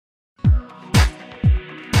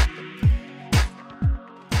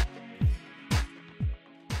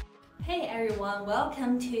Hey everyone,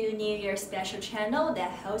 welcome to New Year special channel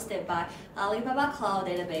that hosted by Alibaba Cloud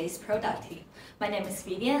Database Product Team. My name is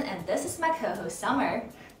Vivian and this is my co-host Summer.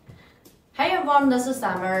 Hey everyone, this is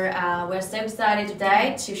Summer. We're so excited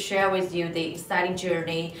today to share with you the exciting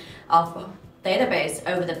journey of database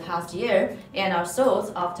over the past year and our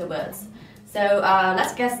thoughts afterwards. So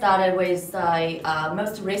let's get started with the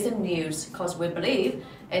most recent news because we believe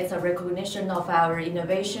it's a recognition of our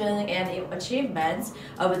innovation and achievements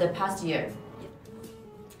over the past year.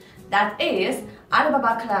 That is,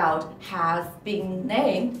 Alibaba Cloud has been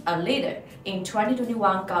named a leader in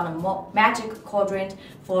 2021 Gartner Magic Quadrant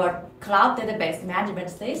for Cloud Database Management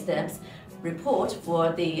Systems report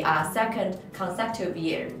for the second consecutive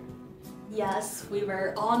year. Yes, we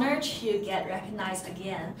were honored to get recognized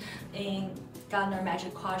again in Gartner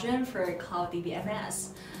Magic Quadrant for Cloud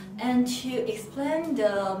Dbms. And to explain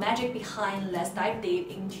the magic behind, let's dive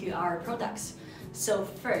deep into our products. So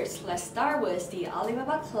first, let's start with the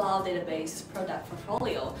Alibaba Cloud Database product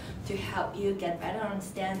portfolio to help you get better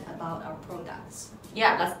understand about our products.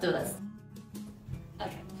 Yeah, let's do this.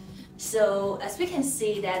 Okay. So as we can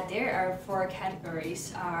see that there are four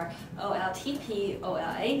categories are OLTP,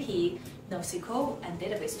 OLAP, NoSQL, and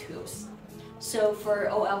database tools. So for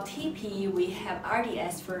OLTP, we have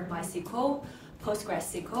RDS for MySQL,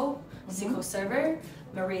 PostgreSQL, SQL Server,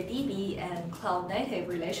 MariaDB, and Cloud Native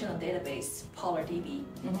Relational Database, PolarDB.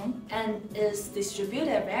 And its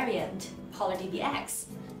distributed variant, PolarDBX.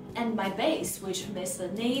 And MyBase, which meets the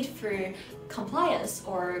need for compliance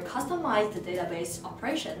or customized database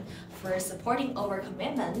operation for supporting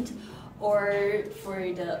overcommitment or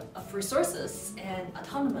for the resources and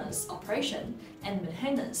autonomous operation and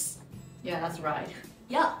maintenance. Yeah, that's right.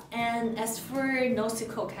 Yeah, and as for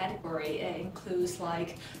NoSQL category, it includes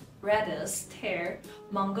like Redis, Tear,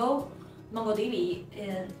 MongoDB,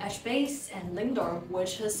 and HBase, and Lindor,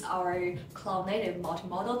 which is our cloud-native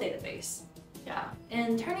multimodal database. Yeah.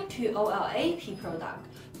 And turning to OLAP product,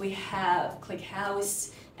 we have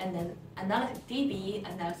ClickHouse, and then AnalyticDB.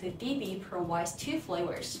 AnalyticDB provides two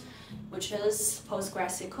flavors, which is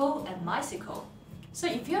PostgreSQL and MySQL. So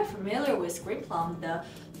if you're familiar with Greenplum,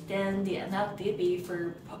 then the AnalyticDB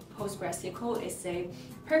for PostgreSQL is a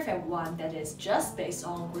perfect one that is just based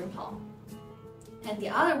on Greenplum. And the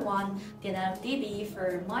other one, the AnalyticDB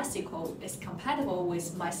for MySQL, is compatible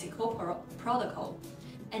with MySQL protocol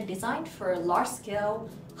and designed for large-scale,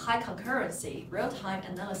 high concurrency, real-time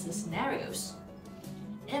analysis scenarios.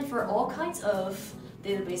 And for all kinds of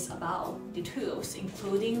database about the tools,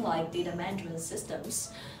 including like data management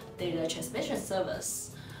systems, data transmission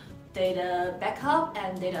service, data backup,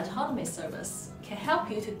 and data autonomy service can help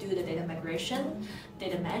you to do the data migration,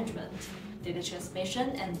 data management, data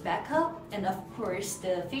transmission and backup, and of course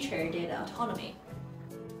the feature data autonomy.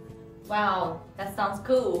 Wow, that sounds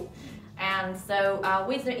cool. And so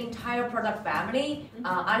with the entire product family,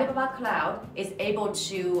 Alibaba Cloud is able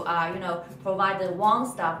to provide the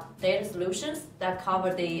one-stop data solutions that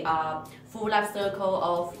cover the full life cycle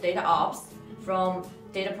of data ops, from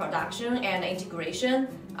data production and integration,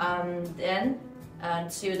 then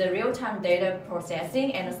to the real-time data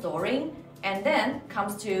processing and storing, and then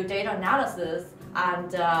comes to data analysis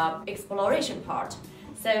and exploration part.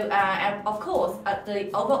 So and of course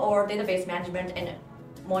the overall database management and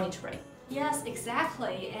monitoring. Yes,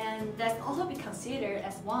 exactly, and that's also be considered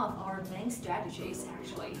as one of our main strategies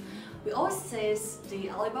actually. We always say the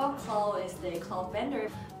Alibaba Cloud is the cloud vendor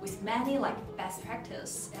with many best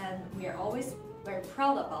practice, and we are always very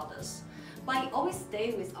proud about this. By always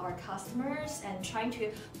stay with our customers and trying to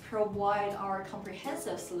provide our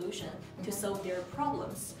comprehensive solution to solve their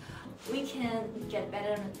problems, we can get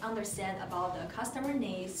better understand about the customer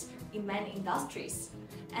needs in many industries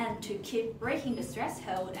and to keep breaking the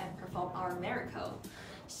threshold and perform our miracle.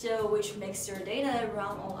 So which makes your data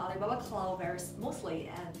run on Alibaba Cloud very smoothly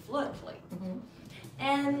and fluently.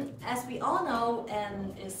 And as we all know,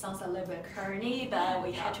 and it sounds a little bit corny, but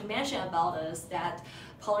we had to mention about this, that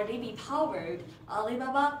PolarDB powered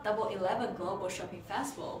Alibaba Double 11 Global Shopping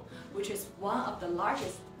Festival, which is one of the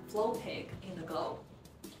largest flow peak in the globe.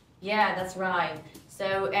 Yeah, that's right.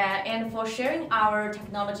 So, and for sharing our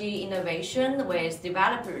technology innovation with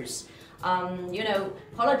developers,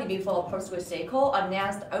 PolarDB for PostgreSQL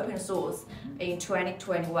announced open source in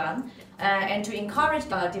 2021, and to encourage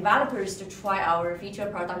developers to try our feature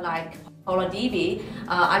product like PolarDB,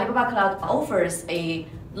 Alibaba Cloud offers a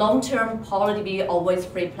long-term PolarDB always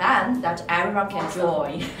free plan that everyone can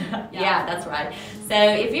join. Yeah, that's right. So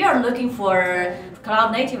if you are looking for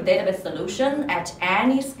cloud-native database solution at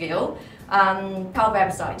any scale, our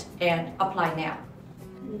website and apply now.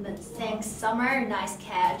 Thanks, Summer. Nice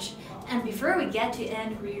catch. And before we get to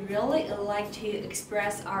end, we really like to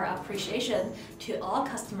express our appreciation to all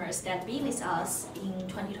customers that be with us in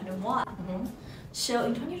 2021. So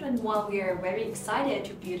in 2021, we are very excited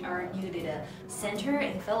to build our new data center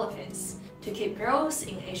in Philippines to keep growth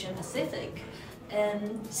in Asia Pacific.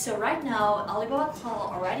 And so right now, Alibaba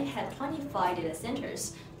Cloud already had 25 data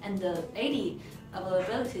centers and 80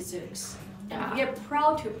 availability zones. And we are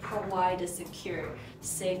proud to provide the secure,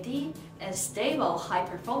 safety, and stable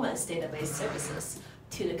high-performance database services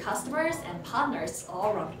to the customers and partners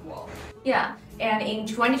all around the world. Yeah, and in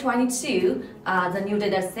 2022, the new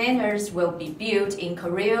data centers will be built in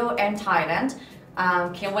Korea and Thailand.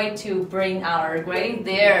 Can't wait to bring our greeting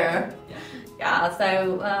there. Yeah,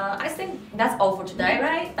 so I think that's all for today,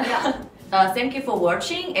 right? Yeah. Thank you for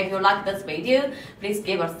watching. If you like this video, please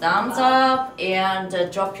give a thumbs up and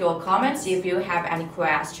drop your comments if you have any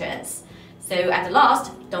questions. So at the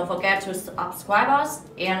last, don't forget to subscribe us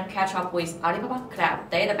and catch up with Alibaba Cloud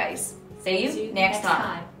Database. See you next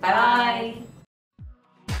time. Bye bye.